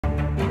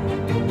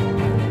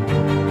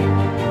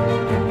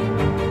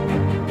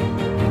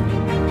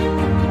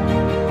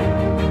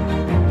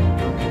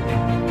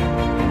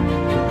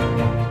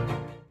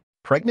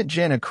Pregnant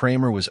Jana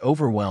Kramer was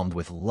overwhelmed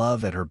with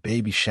love at her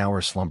baby shower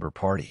slumber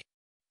party.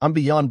 I'm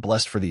beyond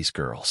blessed for these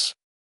girls.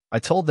 I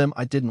told them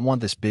I didn't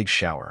want this big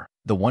shower,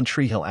 the One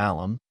Tree Hill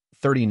alum,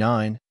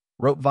 39,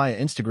 wrote via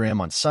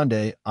Instagram on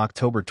Sunday,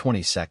 October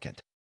 22nd.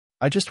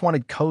 I just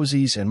wanted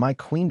cozies and my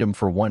queendom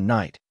for one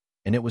night,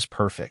 and it was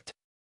perfect.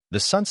 The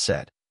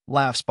sunset,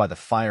 laughs by the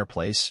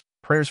fireplace,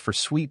 prayers for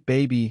sweet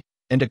baby,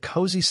 and a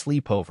cozy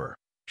sleepover.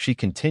 She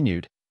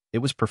continued, it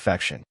was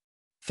perfection.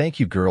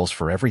 Thank you girls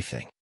for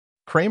everything.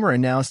 Kramer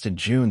announced in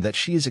June that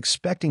she is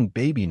expecting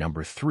baby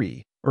number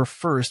 3, or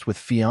first with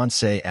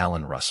fiancé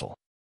Allan Russell.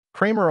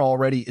 Kramer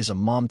already is a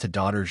mom to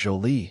daughter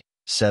Jolie,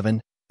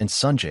 7, and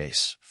son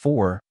Jace,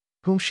 4,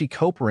 whom she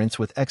co-parents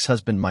with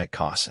ex-husband Mike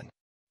Caussin.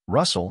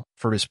 Russell,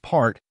 for his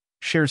part,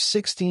 shares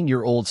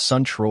 16-year-old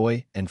son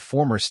Troy and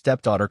former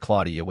stepdaughter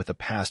Claudia with a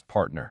past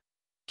partner.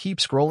 Keep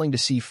scrolling to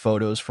see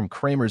photos from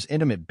Kramer's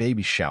intimate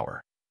baby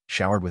shower,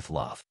 showered with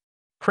love.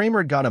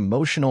 Kramer got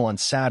emotional on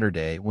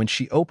Saturday when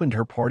she opened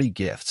her party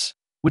gifts,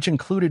 which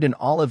included an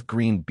olive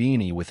green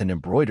beanie with an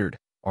embroidered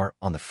R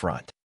on the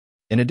front.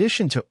 In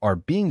addition to R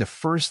being the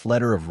first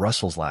letter of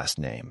Russell's last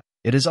name,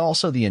 it is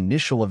also the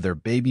initial of their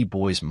baby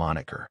boy's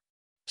moniker.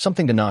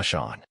 Something to nosh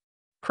on.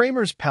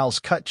 Kramer's pals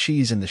cut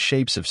cheese in the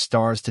shapes of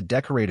stars to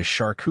decorate a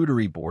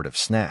charcuterie board of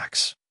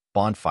snacks.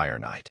 Bonfire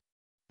night.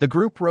 The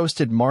group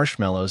roasted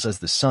marshmallows as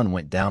the sun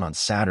went down on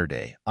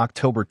Saturday,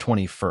 October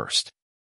 21st.